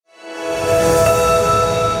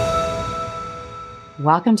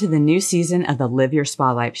Welcome to the new season of the Live Your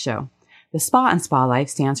Spa Life show. The Spa and Spa Life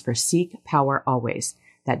stands for Seek Power Always,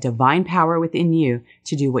 that divine power within you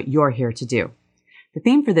to do what you're here to do. The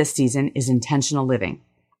theme for this season is intentional living.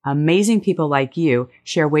 Amazing people like you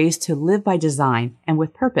share ways to live by design and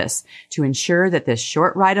with purpose to ensure that this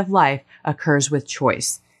short ride of life occurs with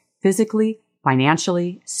choice, physically,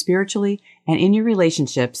 financially, spiritually, and in your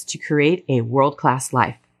relationships to create a world-class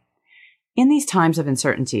life. In these times of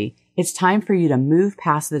uncertainty, it's time for you to move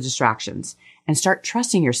past the distractions and start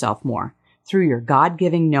trusting yourself more through your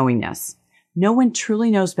God-giving knowingness. No one truly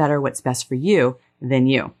knows better what's best for you than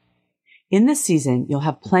you. In this season, you'll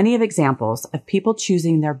have plenty of examples of people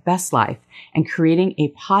choosing their best life and creating a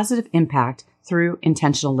positive impact through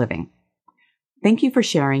intentional living. Thank you for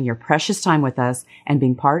sharing your precious time with us and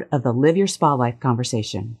being part of the Live Your Spa Life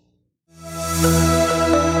conversation.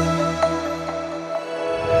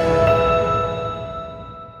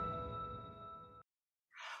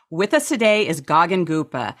 With us today is Gagan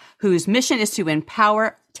Gupta, whose mission is to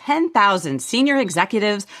empower 10,000 senior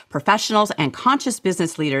executives, professionals, and conscious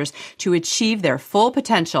business leaders to achieve their full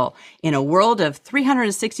potential. In a world of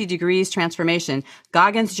 360 degrees transformation,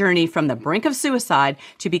 Gagan's journey from the brink of suicide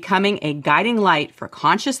to becoming a guiding light for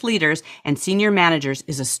conscious leaders and senior managers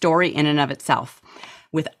is a story in and of itself.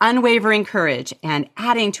 With unwavering courage and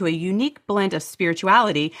adding to a unique blend of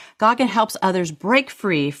spirituality, Gagan helps others break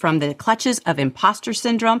free from the clutches of imposter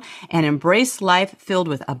syndrome and embrace life filled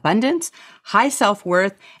with abundance, high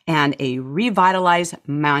self-worth, and a revitalized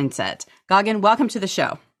mindset. Gagan, welcome to the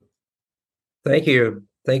show. Thank you.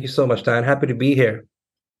 Thank you so much, Diane. Happy to be here.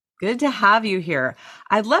 Good to have you here.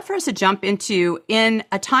 I'd love for us to jump into in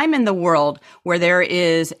a time in the world where there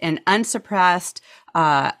is an unsurpassed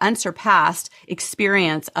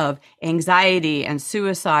experience of anxiety and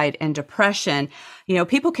suicide and depression. You know,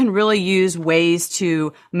 people can really use ways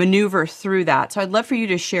to maneuver through that. So I'd love for you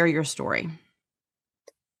to share your story.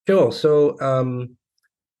 Sure. So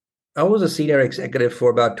I was a senior executive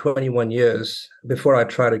for about 21 years before I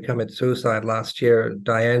tried to commit suicide last year,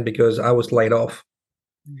 Diane, because I was laid off.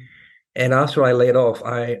 And after I laid off,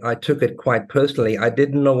 I took it quite personally. I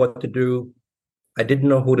didn't know what to do. I didn't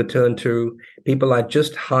know who to turn to. People I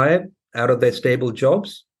just hired out of their stable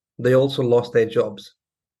jobs, they also lost their jobs.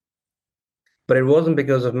 But it wasn't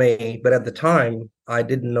because of me. But at the time, I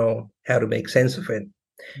didn't know how to make sense of it.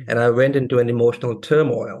 And I went into an emotional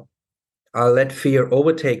turmoil. I let fear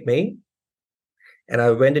overtake me. And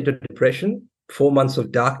I went into depression, 4 months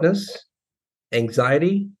of darkness,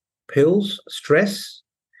 anxiety, pills, stress,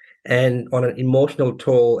 and on an emotional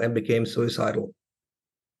toll, and became suicidal.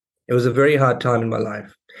 It was a very hard time in my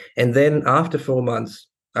life. And then after 4 months,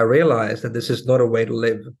 I realized that this is not a way to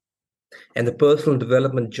live. And the personal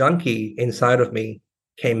development junkie inside of me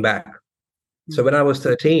came back. So when I was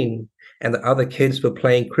 13 and the other kids were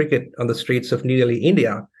playing cricket on the streets of New Delhi,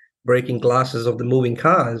 India, breaking glasses of the moving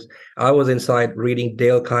cars, I was inside reading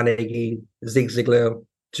Dale Carnegie, Zig Ziglar,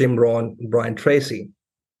 Jim Rohn, and Brian Tracy.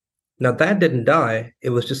 Now that didn't die.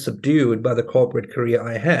 It was just subdued by the corporate career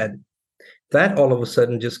I had. That all of a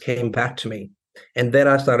sudden just came back to me. And then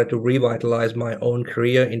I started to revitalize my own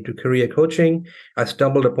career into career coaching. I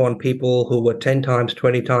stumbled upon people who were 10 times,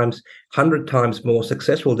 20 times, 100 times more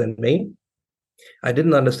successful than me. I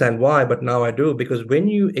didn't understand why, but now I do, because when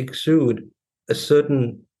you exude a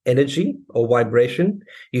certain energy or vibration,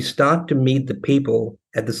 you start to meet the people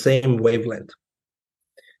at the same wavelength.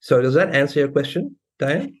 So does that answer your question,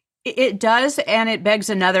 Diane? It does, and it begs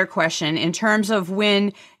another question in terms of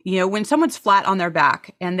when someone's flat on their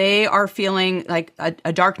back and they are feeling like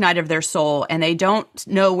a dark night of their soul and they don't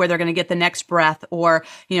know where they're going to get the next breath, or,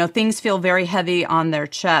 things feel very heavy on their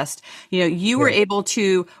chest. You were able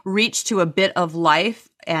to reach to a bit of life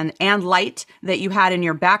and light that you had in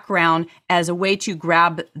your background as a way to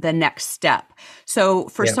grab the next step. So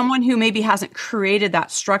for someone who maybe hasn't created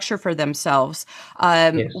that structure for themselves,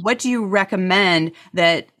 what do you recommend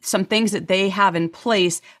that some things that they have in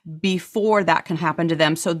place before that can happen to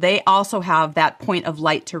them, so they also have that point of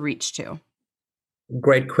light to reach to?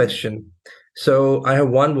 Great question. So I have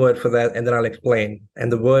one word for that, and then I'll explain.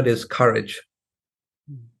 And the word is courage.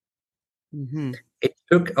 Mm-hmm. It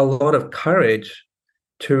took a lot of courage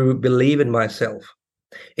to believe in myself.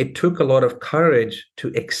 It took a lot of courage to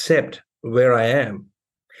accept where I am.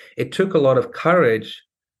 It took a lot of courage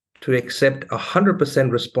to accept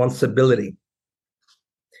 100% responsibility.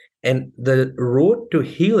 And the road to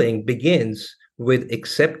healing begins with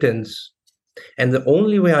acceptance. And the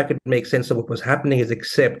only way I could make sense of what was happening is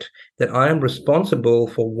accept that I am responsible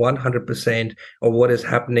for 100% of what is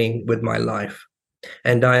happening with my life.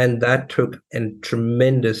 And Diane, that took a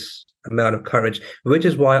tremendous amount of courage, which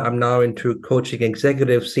is why I'm now into coaching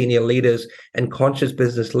executives, senior leaders, and conscious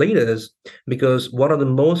business leaders, because one of the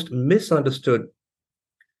most misunderstood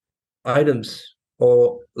items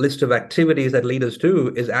or list of activities that leaders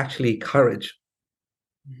do is actually courage.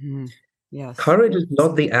 Mm-hmm. Yes. Courage is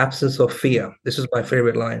not the absence of fear. This is my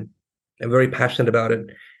favorite line. I'm very passionate about it.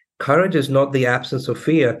 Courage is not the absence of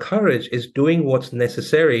fear. Courage is doing what's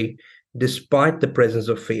necessary despite the presence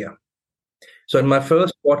of fear. So in my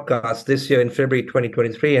first podcast this year in February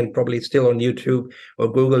 2023, and probably still on YouTube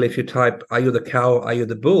or Google, if you type, "Are you the cow? Are you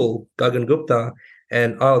the bull?" Gagan Gupta,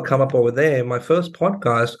 and I'll come up over there. My first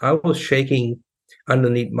podcast, I was shaking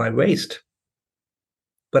underneath my waist,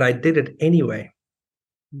 but I did it anyway,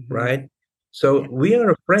 Mm-hmm. right? So Yeah. we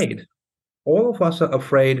are afraid. All of us are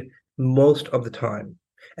afraid most of the time.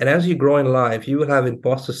 And as you grow in life, you will have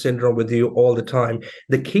imposter syndrome with you all the time.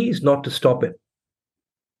 The key is not to stop it.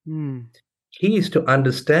 Mm. Key is to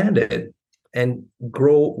understand it and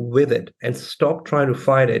grow with it and stop trying to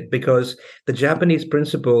fight it, because the Japanese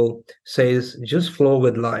principle says just flow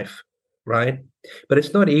with life, right? But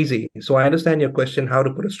it's not easy. So I understand your question, how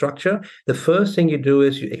to put a structure. The first thing you do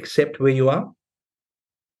is you accept where you are.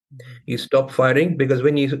 You stop fighting, because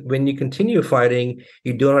when you continue fighting,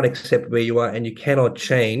 you do not accept where you are, and you cannot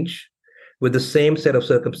change with the same set of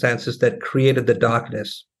circumstances that created the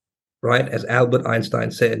darkness, right? As Albert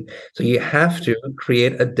Einstein said. So you have to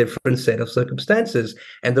create a different set of circumstances.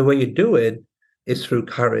 And the way you do it is through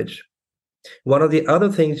courage. One of the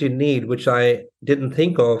other things you need, which I didn't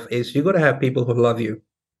think of, is you got to have people who love you.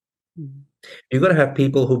 Mm-hmm. You got to have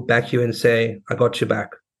people who back you and say, "I got your back."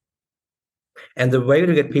 And the way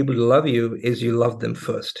to get people to love you is you love them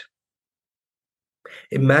first.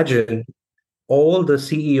 Imagine all the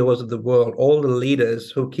CEOs of the world, all the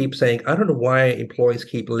leaders who keep saying, "I don't know why employees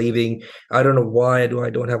keep leaving. I don't know why I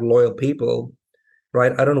don't have loyal people,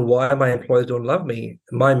 right? I don't know why my employees don't love me."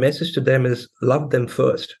 My message to them is love them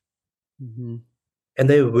first, Mm-hmm. and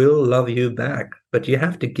they will love you back. But you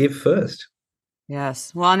have to give first.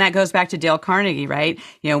 Yes. Well, and that goes back to Dale Carnegie, right?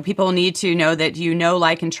 People need to know that you know,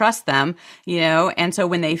 like, and trust them, and so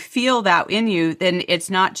when they feel that in you, then it's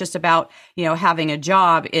not just about, having a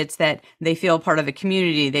job. It's that they feel part of a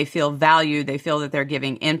community. They feel valued. They feel that they're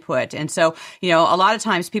giving input. And so, a lot of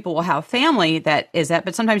times people will have family that is that,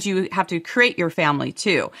 but sometimes you have to create your family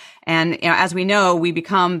too. And, as we know, we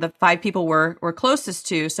become the 5 people we're closest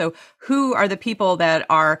to. So who are the people that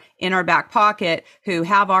are in our back pocket, who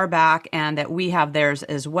have our back, and that we have theirs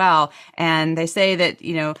as well? And they say that,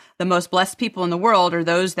 the most blessed people in the world are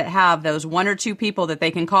those that have those 1 or 2 people that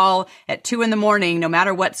they can call at 2 a.m, no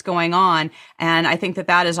matter what's going on. And I think that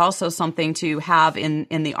that is also something to have in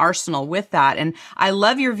the arsenal with that. And I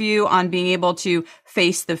love your view on being able to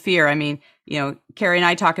face the fear. I mean, Carrie and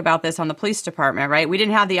I talk about this on the police department, right? We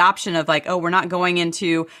didn't have the option of like, oh, we're not going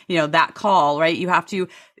into, that call, right? You have to,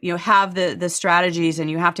 have the strategies, and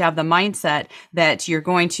you have to have the mindset that you're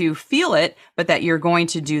going to feel it, but that you're going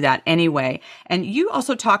to do that anyway. And you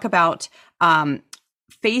also talk about,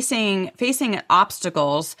 facing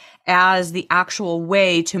obstacles as the actual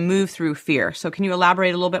way to move through fear. So can you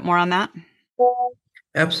elaborate a little bit more on that?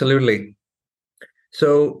 Absolutely.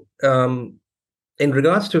 So, in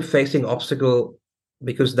regards to facing obstacle,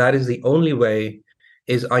 because that is the only way,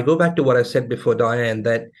 is I go back to what I said before, Diane,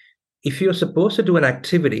 that if you're supposed to do an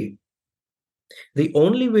activity, the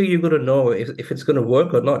only way you're going to know if it's going to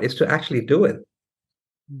work or not is to actually do it.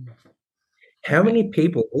 How many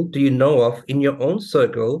people do you know of in your own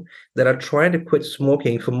circle that are trying to quit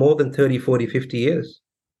smoking for more than 30, 40, 50 years?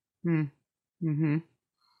 Mm-hmm.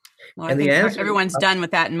 Well, I And the think answer everyone's done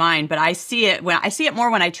with that in mind, but I see it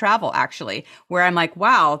more when I travel, actually, where I'm like,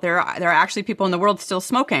 wow, there are actually people in the world still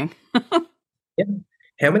smoking. yeah.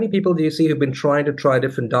 How many people do you see who've been trying to try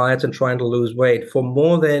different diets and trying to lose weight for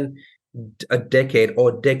more than a decade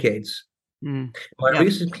or decades? My Yes.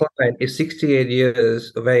 recent client is 68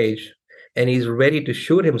 years of age, and he's ready to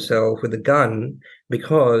shoot himself with a gun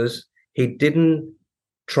because he didn't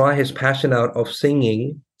try his passion out of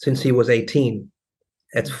singing since he was 18.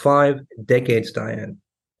 That's 5 decades, Diane.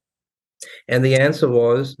 And the answer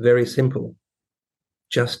was very simple.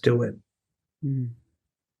 Just do it.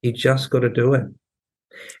 You just got to do it.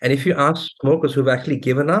 And if you ask smokers who've actually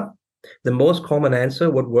given up, the most common answer,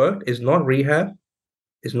 what worked, is not rehab,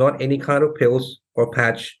 is not any kind of pills or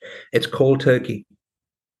patch. It's cold turkey.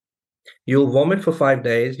 You'll vomit for 5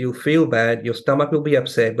 days, you'll feel bad, your stomach will be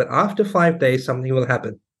upset, but after 5 days, something will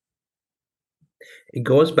happen. It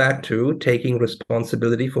goes back to taking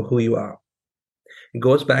responsibility for who you are. It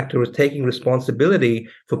goes back to taking responsibility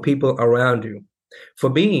for people around you. For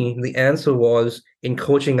me, the answer was in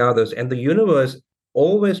coaching others, and the universe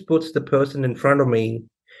always puts the person in front of me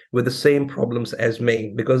with the same problems as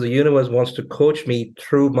me, because the universe wants to coach me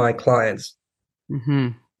through my clients. Mm-hmm.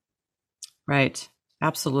 Right.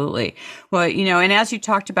 Absolutely. Well, and as you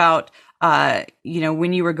talked about,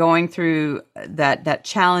 when you were going through that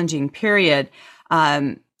challenging period,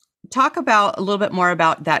 talk about a little bit more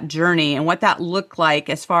about that journey and what that looked like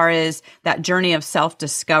as far as that journey of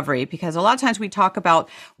self-discovery. Because a lot of times we talk about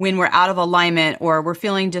when we're out of alignment or we're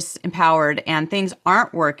feeling disempowered and things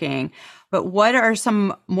aren't working. But what are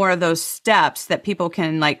some more of those steps that people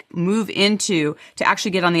can move into to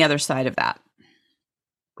actually get on the other side of that?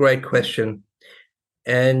 Great question.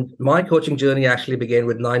 And my coaching journey actually began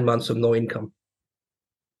with 9 months of no income.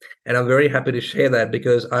 And I'm very happy to share that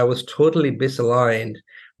because I was totally misaligned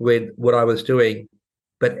with what I was doing.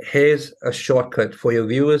 But here's a shortcut for your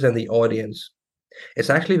viewers and the audience. It's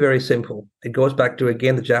actually very simple. It goes back to,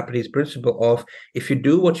 again, the Japanese principle of if you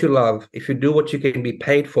do what you love, if you do what you can be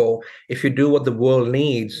paid for, if you do what the world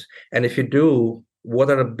needs, and if you do what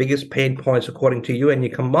are the biggest pain points according to you, and you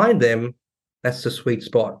combine them, that's the sweet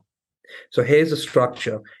spot. So here's the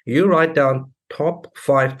structure. You write down top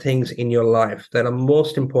 5 things in your life that are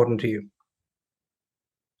most important to you.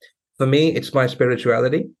 For me, it's my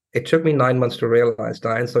spirituality. It took me 9 months to realize,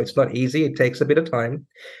 Diane, so it's not easy. It takes a bit of time.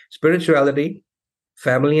 Spirituality,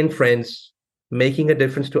 family and friends, making a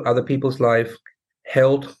difference to other people's life,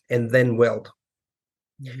 health, and then wealth.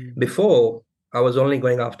 Mm-hmm. Before, I was only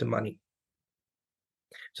going after money.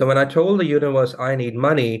 So when I told the universe I need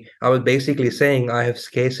money, I was basically saying I have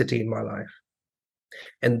scarcity in my life.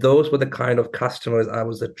 And those were the kind of customers I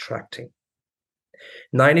was attracting.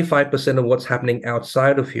 95% of what's happening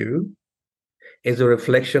outside of you is a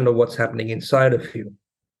reflection of what's happening inside of you.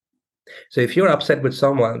 So if you're upset with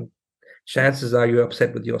someone, chances are you're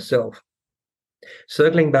upset with yourself.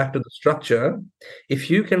 Circling back to the structure, if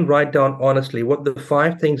you can write down honestly what the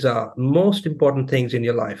 5 things are, most important things in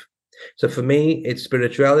your life. So for me, it's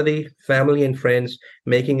spirituality, family and friends,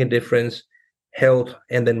 making a difference, health,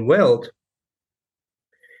 and then wealth.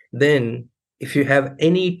 Then if you have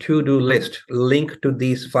any to-do list linked to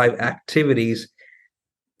these 5 activities,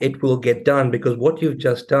 it will get done, because what you've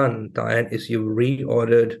just done, Diane, is you've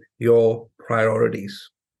reordered your priorities.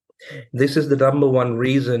 This is the number one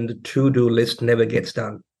reason the to-do list never gets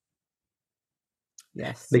done.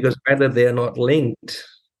 Yes. Because either they're not linked,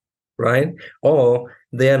 right? Or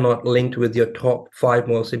they are not linked with your top 5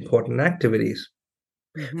 most important activities.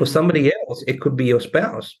 Mm-hmm. For somebody else, it could be your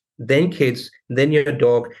spouse, then kids, then your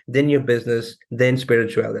dog, then your business, then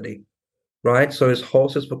spirituality, right? So it's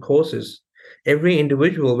horses for courses. Every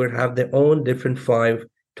individual will have their own different 5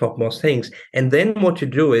 topmost things. And then what you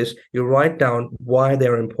do is you write down why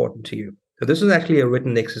they're important to you. So this is actually a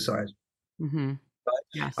written exercise. Mm-hmm. Right?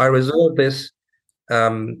 Yes. I reserve this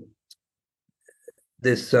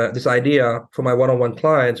idea for my one-on-one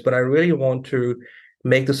clients, but I really want to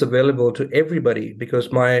make this available to everybody because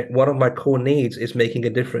one of my core needs is making a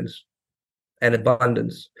difference and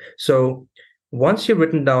abundance. So once you've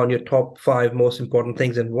written down your top 5 most important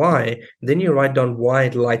things and why, then you write down why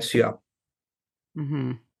it lights you up.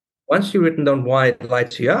 Mm-hmm. Once you've written down why it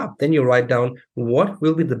lights you up, then you write down what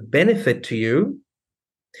will be the benefit to you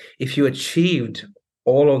if you achieved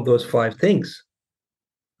all of those 5 things.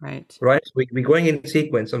 Right. Right. So we're going in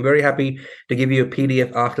sequence. I'm very happy to give you a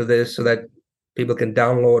PDF after this so that people can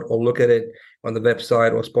download or look at it on the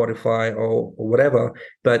website or Spotify or whatever.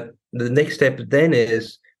 But the next step then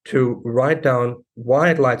is to write down why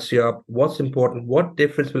it lights you up, what's important, what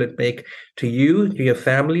difference will it make to you, to your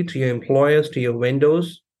family, to your employers, to your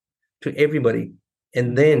vendors, to everybody.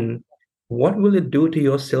 And then what will it do to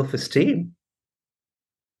your self-esteem?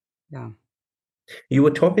 Yeah. You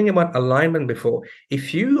were talking about alignment before.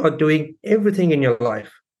 If you are doing everything in your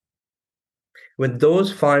life with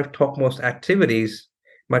those 5 topmost activities,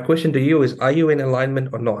 my question to you is, are you in alignment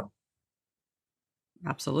or not?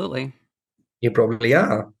 Absolutely. You probably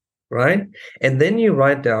are, right? And then you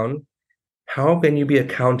write down, how can you be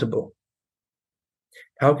accountable?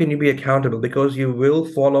 How can you be accountable? Because you will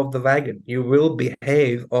fall off the wagon. You will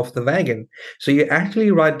behave off the wagon. So you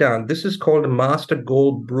actually write down, this is called a master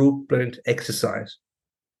goal blueprint exercise.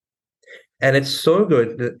 And it's so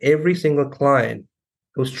good that every single client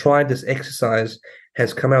who's tried this exercise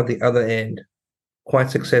has come out the other end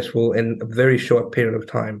quite successful in a very short period of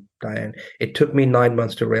time, Diane. It took me 9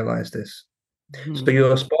 months to realize this. Mm-hmm. So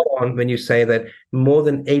you're spot on when you say that more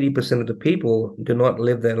than 80% of the people do not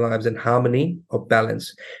live their lives in harmony or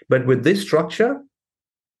balance. But with this structure,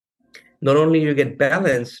 not only you get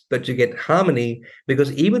balance, but you get harmony,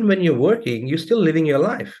 because even when you're working, you're still living your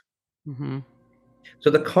life. Mm-hmm. So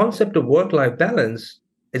the concept of work-life balance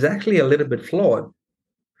is actually a little bit flawed.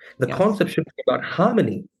 The Yes. concept should be about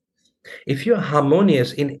harmony. If you're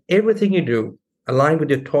harmonious in everything you do, aligned with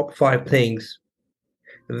your top five things,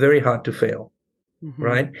 very hard to fail, Mm-hmm.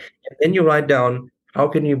 right? And then you write down how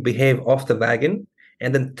can you behave off the wagon,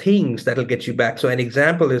 and then things that'll get you back. So an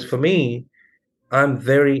example is for me, I'm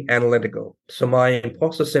very analytical. So my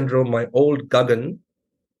imposter syndrome, my old Gagan,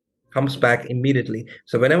 comes back immediately.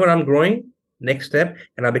 So whenever I'm growing, next step,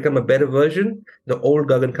 and I become a better version, the old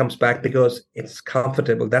Gagan comes back because it's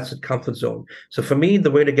comfortable. That's a comfort zone. So for me,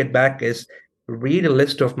 the way to get back is read a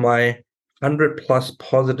list of my 100 plus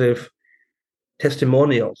positive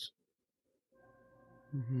testimonials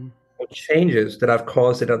Mm-hmm. or changes that I've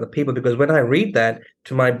caused in other people. Because when I read that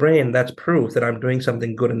to my brain, that's proof that I'm doing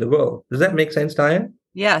something good in the world. Does that make sense, Diane?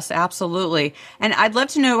 Yes, absolutely. And I'd love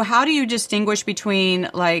to know, how do you distinguish between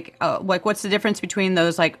like what's the difference between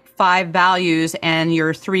those like five values and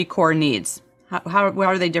your three core needs? How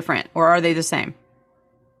are they different, or are they the same?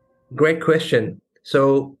 Great question.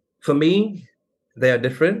 So for me, they are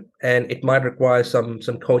different, and it might require some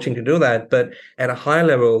coaching to do that. But at a high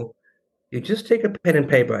level, you just take a pen and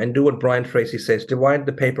paper and do what Brian Tracy says. Divide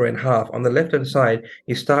the paper in half. On the left-hand side,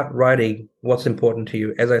 you start writing what's important to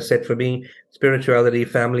you. As I said, for me, spirituality,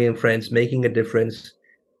 family and friends, making a difference,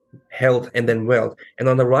 health, and then wealth. And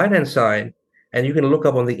on the right-hand side, and you can look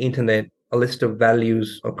up on the internet a list of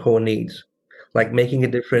values or core needs, like making a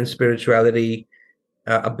difference, spirituality,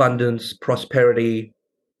 abundance, prosperity,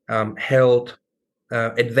 health,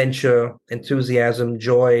 adventure, enthusiasm,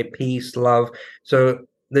 joy, peace, love. So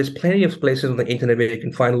there's plenty of places on the internet where you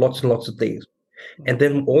can find lots and lots of these. And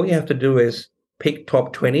then all you have to do is pick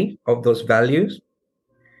top 20 of those values,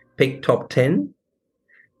 pick top 10,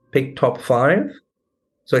 pick top five.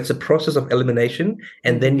 So it's a process of elimination.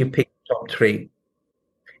 And then Mm-hmm. you pick top three.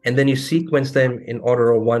 And then you sequence them in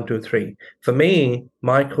order of one, two, three. For me,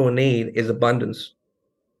 my core need is abundance,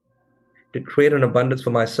 to create an abundance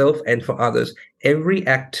for myself and for others. Every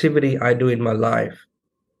activity I do in my life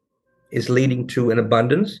is leading to an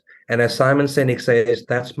abundance. And as Simon Sinek says,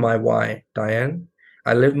 that's my why, Diane.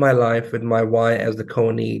 I live my life with my why as the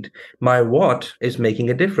core need. My what is making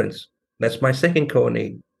a difference. That's my second core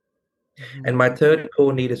need. Mm-hmm. And my third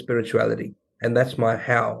core need is spirituality. And that's my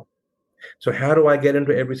how. So how do I get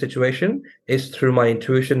into every situation? Is through my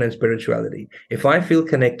intuition and spirituality. If I feel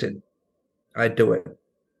connected, I do it.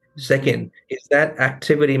 Mm-hmm. Second, is that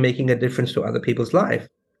activity making a difference to other people's life?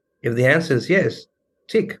 If the answer is yes,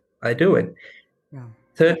 tick, I do it. Yeah.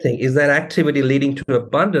 Third thing, is that activity leading to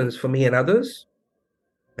abundance for me and others?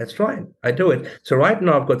 That's right, I do it. So right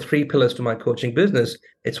now I've got three pillars to my coaching business.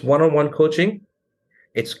 It's one-on-one coaching,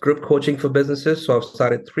 it's group coaching for businesses. So I've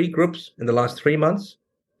started three groups in the last 3 months.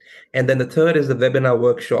 And then the third is the webinar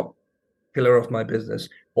workshop pillar of my business.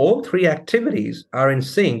 All three activities are in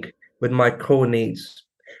sync with my core needs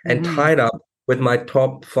and Mm-hmm. tied up with my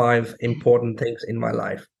top five important things in my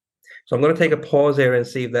life. So I'm going to take a pause here and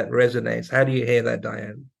see if that resonates. How do you hear that,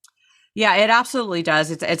 Diane? Yeah, it absolutely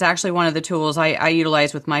does. It's actually one of the tools I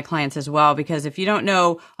utilize with my clients as well, because if you don't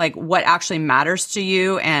know like what actually matters to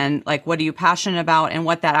you and like what are you passionate about and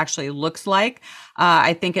what that actually looks like,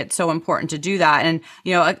 I think it's so important to do that. And,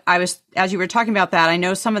 you know, I was, as you were talking about that, I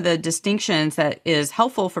know some of the distinctions that is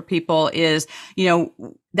helpful for people is, you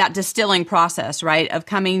know, that distilling process, right? Of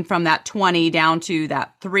coming from that 20 down to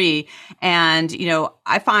that 3. And, you know,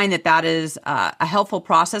 I find that that is a helpful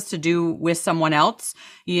process to do with someone else,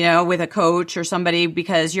 you know, with a coach or somebody,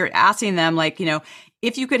 because you're asking them like, you know,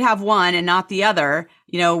 if you could have one and not the other,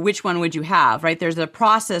 you know, which one would you have, right? There's a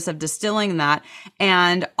process of distilling that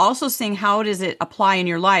and also seeing how does it apply in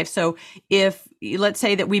your life. So if let's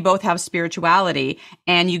say that we both have spirituality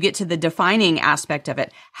and you get to the defining aspect of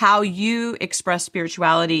it, how you express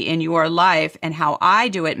spirituality in your life and how I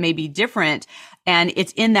do it may be different. And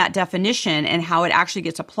it's in that definition, and how it actually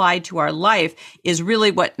gets applied to our life is really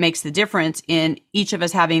what makes the difference in each of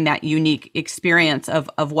us having that unique experience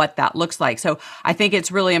of what that looks like. So I think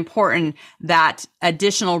it's really important, that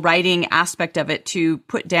additional writing aspect of it, to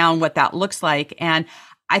put down what that looks like. And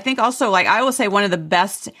I think also, like I will say, one of the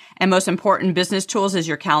best and most important business tools is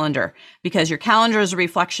your calendar, because your calendar is a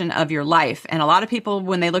reflection of your life. And a lot of people,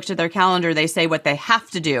 when they look at their calendar, they say what they have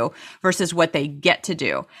to do versus what they get to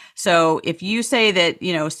do. So if you say that,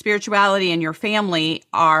 you know, spirituality and your family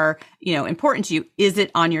are, you know, important to you, is it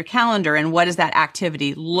on your calendar, and what does that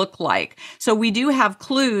activity look like? So we do have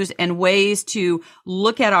clues and ways to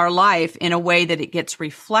look at our life in a way that it gets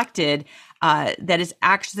reflected, that is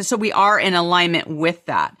actually, so we are in alignment with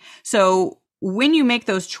that. So when you make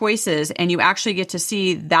those choices and you actually get to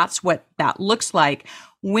see that's what that looks like,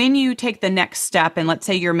 when you take the next step, and let's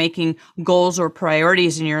say you're making goals or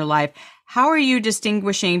priorities in your life, how are you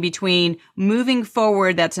distinguishing between moving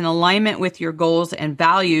forward that's in alignment with your goals and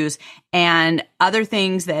values and other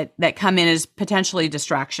things that come in as potentially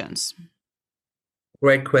distractions?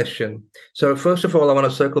 Great question. So first of all, I want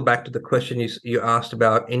to circle back to the question you asked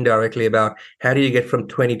about indirectly about how do you get from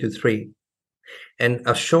 20 to 3? And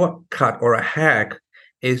a shortcut or a hack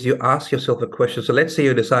is you ask yourself a question. So let's say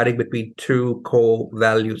you're deciding between two core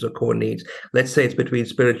values or core needs. Let's say it's between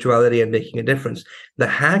spirituality and making a difference. The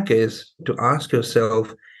hack is to ask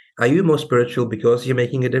yourself, are you more spiritual because you're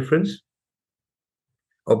making a difference?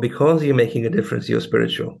 Or because you're making a difference, you're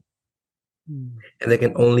spiritual? And there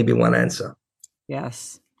can only be one answer.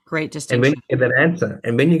 Yes. Great And when distinction.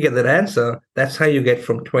 you get that answer, that's how you get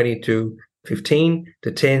from 20 to 15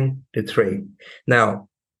 to 10 to 3. Now,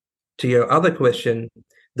 to your other question,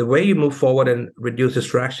 the way you move forward and reduce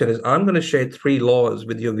distraction is I'm going to share 3 laws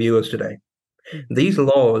with your viewers today. Mm-hmm. These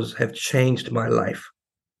laws have changed my life.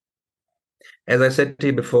 As I said to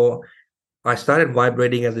you before, I started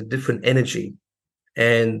vibrating as a different energy.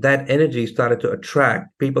 And that energy started to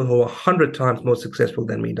attract people who are 100 times more successful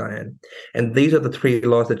than me, Diane. And these are the 3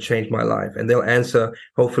 laws that changed my life. And they'll answer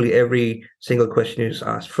hopefully every single question you just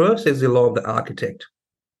asked. First is the law of the architect.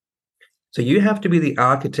 So you have to be the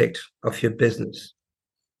architect of your business,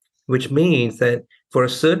 which means that for a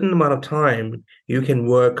certain amount of time, you can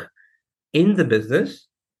work in the business,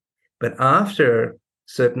 but after a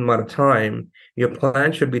certain amount of time, your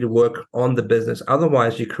plan should be to work on the business.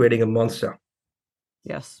 Otherwise, you're creating a monster.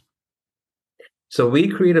 Yes. So we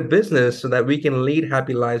create a business so that we can lead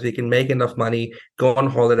happy lives, we can make enough money, go on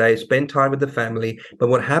holiday, spend time with the family. But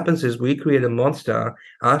what happens is we create a monster.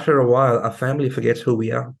 After a while, our family forgets who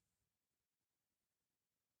we are.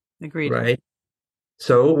 Agreed. Right?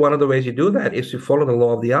 So one of the ways you do that is to follow the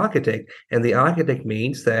law of the architect. And the architect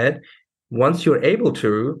means that once you're able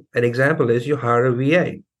to, an example is you hire a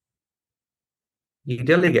VA. You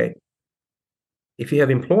delegate. If you have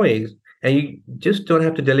employees, and you just don't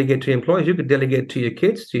have to delegate to employees, you could delegate to your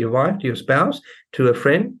kids, to your wife, to your spouse, to a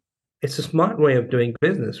friend. It's a smart way of doing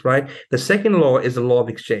business, right? The second law is the law of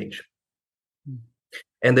exchange.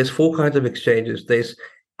 And there's 4 kinds of exchanges. There's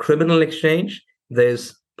criminal exchange,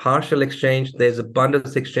 there's partial exchange, there's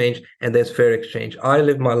abundance exchange, and there's fair exchange. I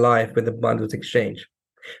live my life with abundance exchange.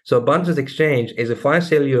 So abundance exchange is if I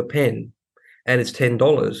sell you a pen and it's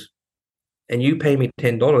 $10 and you pay me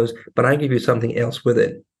 $10, but I give you something else with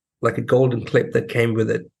it, like a golden clip that came with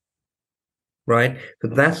it, right? So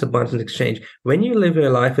that's abundance exchange. When you live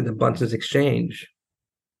your life with abundance exchange,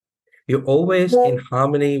 you're always in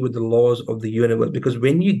harmony with the laws of the universe, because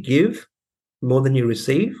when you give more than you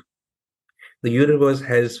receive, the universe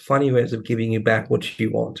has funny ways of giving you back what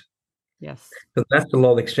you want. Yes. So that's the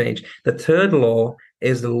law of exchange. The third law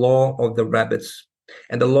is the law of the rabbits.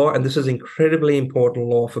 And this is incredibly important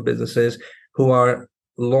law for businesses who are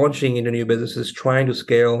launching into new businesses, trying to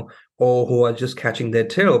scale, or who are just catching their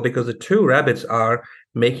tail, because the 2 rabbits are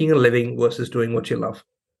making a living versus doing what you love.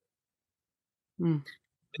 We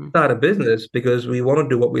start a business because we want to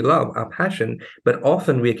do what we love, our passion, but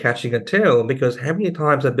often we're catching a tail because how many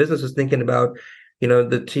times a business is thinking about,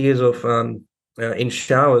 the tears of in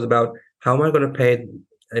showers about how am I going to pay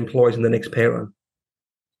employees in the next pay run?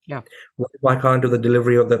 Yeah. Why can't I do the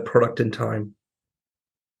delivery of that product in time?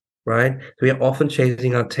 Right? So we are often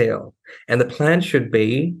chasing our tail. And the plan should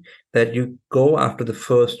be that you go after the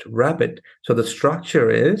first rabbit. So the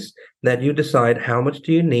structure is that you decide how much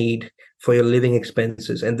do you need for your living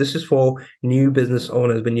expenses. And this is for new business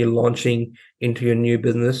owners when you're launching into your new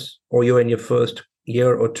business or you're in your first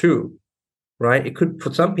year or 2, right? It could,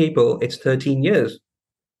 for some people, it's 13 years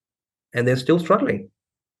and they're still struggling.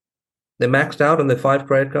 They're maxed out on their 5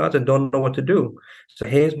 credit cards and don't know what to do. So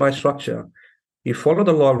here's my structure. You follow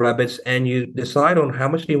the law of rabbits and you decide on how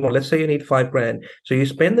much do you want. Let's say you need $5,000. So you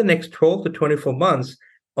spend the next 12 to 24 months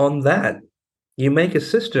on that. You make a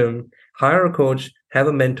system, hire a coach, have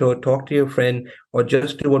a mentor, talk to your friend, or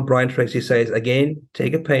just do what Brian Tracy says. Again,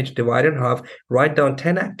 take a page, divide it in half, write down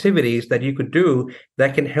 10 activities that you could do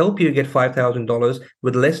that can help you get $5,000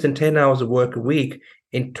 with less than 10 hours of work a week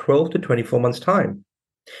in 12 to 24 months' time.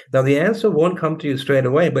 Now, the answer won't come to you straight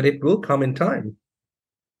away, but it will come in time.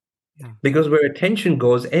 Yeah. Because where attention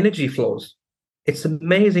goes, energy flows. It's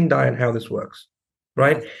amazing, Diane, how this works,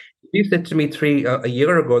 right? Yes. You said to me a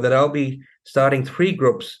year ago that I'll be starting 3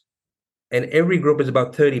 groups, and every group is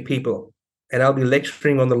about 30 people. And I'll be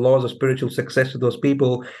lecturing on the laws of spiritual success to those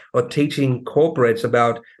people or teaching corporates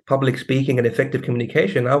about public speaking and effective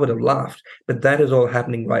communication. I would have laughed, but that is all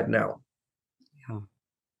happening right now. Yeah.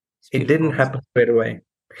 It didn't happen straight away.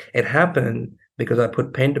 It happened because I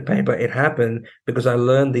put pen to paper. It happened because I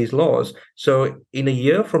learned these laws. So in a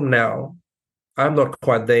year from now, I'm not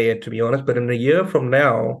quite there yet, to be honest, but in a year from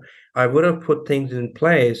now, I would have put things in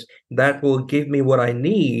place that will give me what I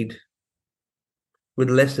need with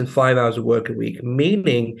less than 5 hours of work a week,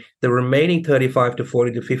 meaning the remaining 35 to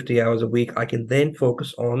 40 to 50 hours a week, I can then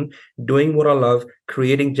focus on doing what I love,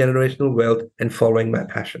 creating generational wealth, and following my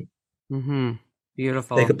passion. Mm-hmm. Take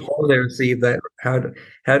Beautiful. a pause there and see if that,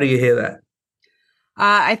 how do you hear that?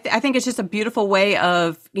 I think it's just a beautiful way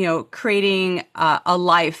of, creating a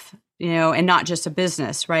life, and not just a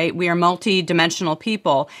business, right? We are multi-dimensional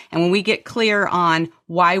people. And when we get clear on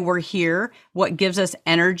why we're here, what gives us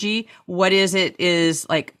energy, what is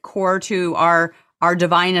like core to our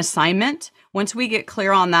divine assignment. Once we get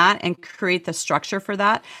clear on that and create the structure for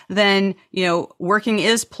that, then, working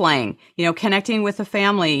is playing, connecting with the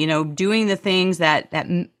family, doing the things that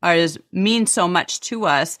mean so much to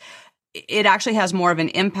us. It actually has more of an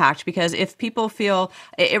impact, because if people feel,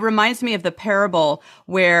 it reminds me of the parable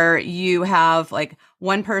where you have like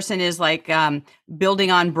one person is like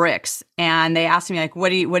building on bricks, and they ask me like,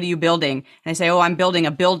 what are you building? And I say, oh, I'm building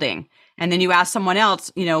a building. And then you ask someone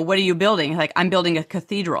else, what are you building? Like, I'm building a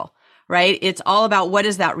cathedral. Right? It's all about what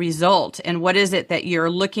is that result and what is it that you're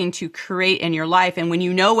looking to create in your life. And when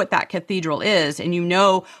you know what that cathedral is and you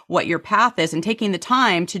know what your path is, and taking the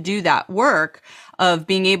time to do that work of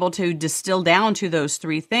being able to distill down to those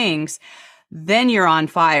three things, then you're on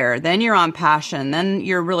fire, then you're on passion, then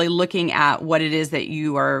you're really looking at what it is that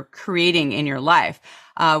you are creating in your life.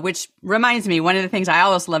 Which reminds me, one of the things I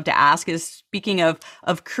always love to ask is, speaking of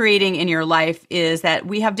creating in your life, is that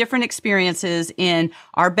we have different experiences in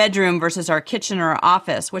our bedroom versus our kitchen or our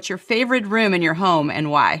office. What's your favorite room in your home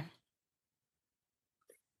and why?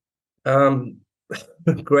 Um,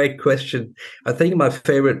 Great question. I think my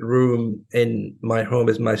favorite room in my home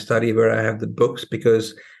is my study, where I have the books,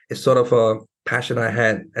 because it's sort of a passion I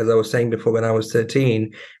had. As I was saying before, when I was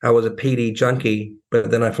 13, I was a PD junkie,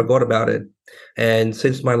 but then I forgot about it. And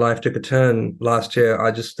since my life took a turn last year,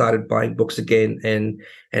 I just started buying books again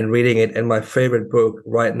and reading it. And my favorite book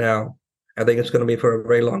right now, I think it's going to be for a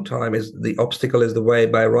very long time, is The Obstacle is the Way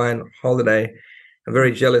by Ryan Holiday. I'm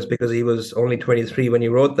very jealous because he was only 23 when he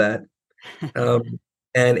wrote that. Um,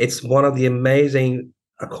 and it's one of the amazing,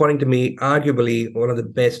 according to me, arguably one of the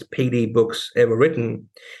best PD books ever written.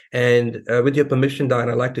 And with your permission, Diane,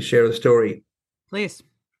 I'd like to share a story, Please.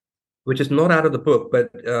 which is not out of the book,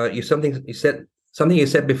 but something you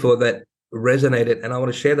said before that resonated, and I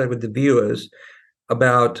want to share that with the viewers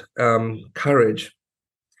about courage.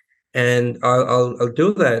 And I'll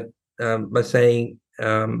do that by saying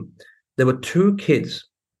there were two kids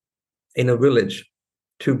in a village,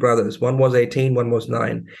 two brothers. One was 18, one was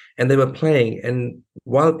 9, and they were playing. And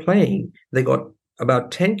while playing, they got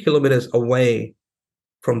about 10 kilometers away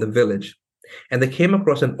from the village. And they came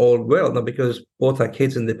across an old well. Now, because both are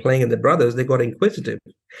kids and they're playing and they're brothers, they got inquisitive.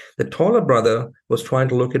 The taller brother was trying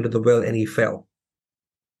to look into the well and he fell.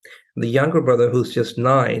 The younger brother, who's just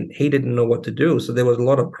 9, he didn't know what to do. So there was a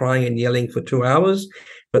lot of crying and yelling for 2 hours,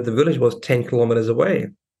 but the village was 10 kilometers away.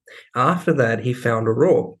 After that, he found a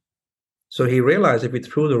rope. So he realized if he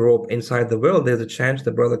threw the rope inside the well, there's a chance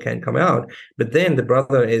the brother can come out. But then the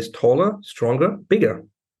brother is taller, stronger, bigger.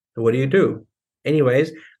 So what do you do?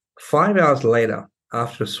 Anyways, 5 hours later,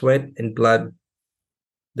 after sweat and blood,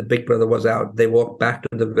 the big brother was out. They walked back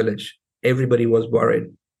to the village. Everybody was worried.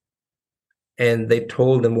 And they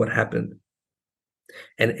told them what happened.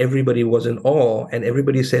 And everybody was in awe. And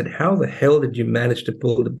everybody said, how the hell did you manage to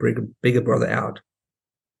pull the bigger brother out?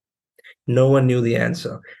 No one knew the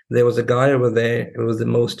answer. There was a guy over there who was the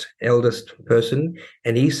most eldest person,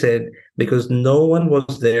 and he said, because no one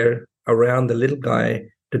was there around the little guy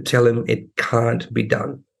to tell him it can't be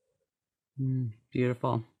done.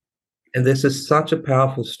 Beautiful. And this is such a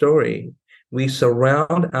powerful story. We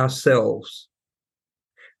surround ourselves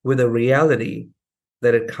with a reality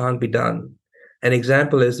that it can't be done. An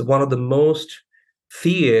example is one of the most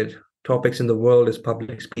feared topics in the world is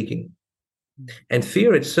public speaking. And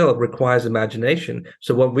fear itself requires imagination.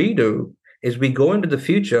 So what we do is we go into the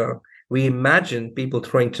future, we imagine people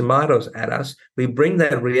throwing tomatoes at us, we bring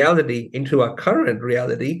that reality into our current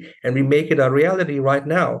reality, and we make it our reality right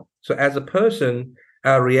now. So as a person,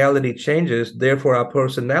 our reality changes, therefore our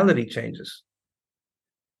personality changes.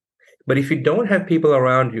 But if you don't have people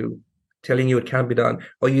around you telling you it can't be done,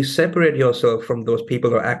 or you separate yourself from those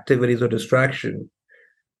people or activities or distraction,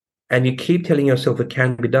 and you keep telling yourself it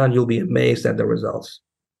can be done, you'll be amazed at the results.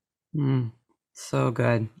 So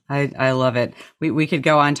good. I love it. We could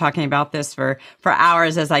go on talking about this for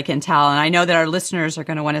hours, as I can tell. And I know that our listeners are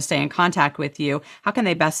going to want to stay in contact with you. How can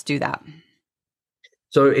they best do that?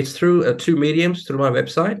 So it's through two mediums, through my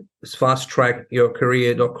website. It's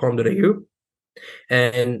fasttrackyourcareer.com.au.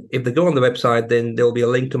 And if they go on the website, then there'll be a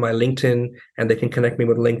link to my LinkedIn, and they can connect me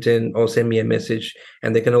with LinkedIn or send me a message.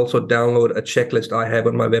 And they can also download a checklist I have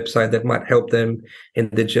on my website that might help them in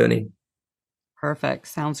their journey. Perfect.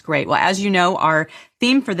 Sounds great. Well, as you know, our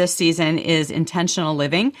theme for this season is intentional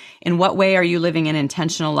living. In what way are you living an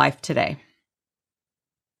intentional life today?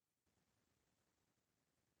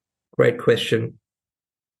 Great question.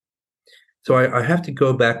 So I have to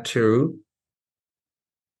go back to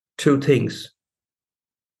two things,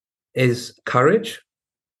 is courage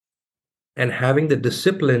and having the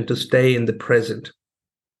discipline to stay in the present.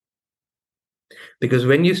 Because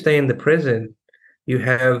when you stay in the present, you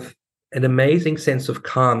have an amazing sense of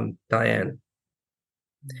calm, Diane.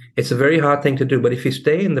 It's a very hard thing to do, but if you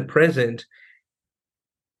stay in the present,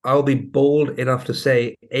 I'll be bold enough to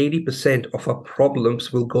say 80% of our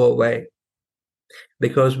problems will go away,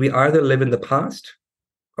 because we either live in the past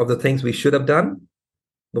of the things we should have done,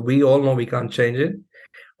 but we all know we can't change it,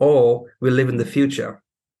 or we live in the future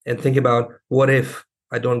and think about, what if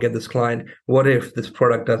I don't get this client? What if this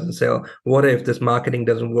product doesn't sell? What if this marketing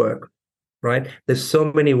doesn't work? Right? There's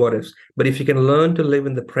so many what ifs. But if you can learn to live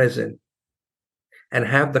in the present and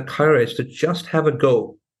have the courage to just have a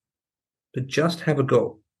go,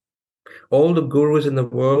 all the gurus in the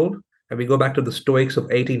world, and we go back to the Stoics of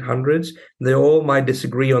 1800s, they all might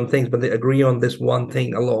disagree on things, but they agree on this one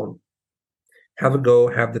thing alone. Have a go,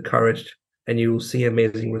 have the courage, and you will see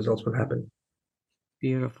amazing results will happen.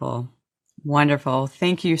 Beautiful. Wonderful.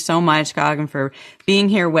 Thank you so much, Gagan, for being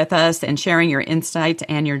here with us and sharing your insights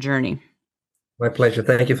and your journey. My pleasure.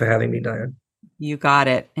 Thank you for having me, Diane. You got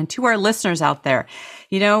it. And to our listeners out there,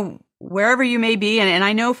 wherever you may be, and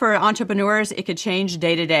I know for entrepreneurs, it could change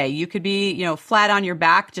day to day. You could be, flat on your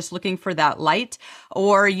back, just looking for that light,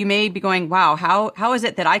 or you may be going, wow, how is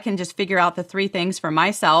it that I can just figure out the three things for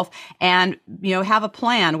myself and, have a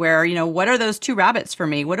plan where, what are those two rabbits for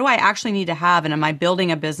me? What do I actually need to have? And am I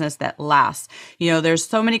building a business that lasts? There's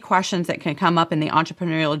so many questions that can come up in the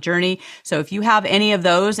entrepreneurial journey. So if you have any of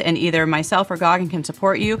those and either myself or Gagan can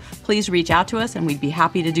support you, please reach out to us and we'd be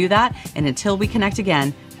happy to do that. And until we connect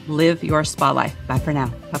again, live your spa life. Bye for now.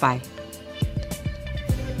 Bye-bye.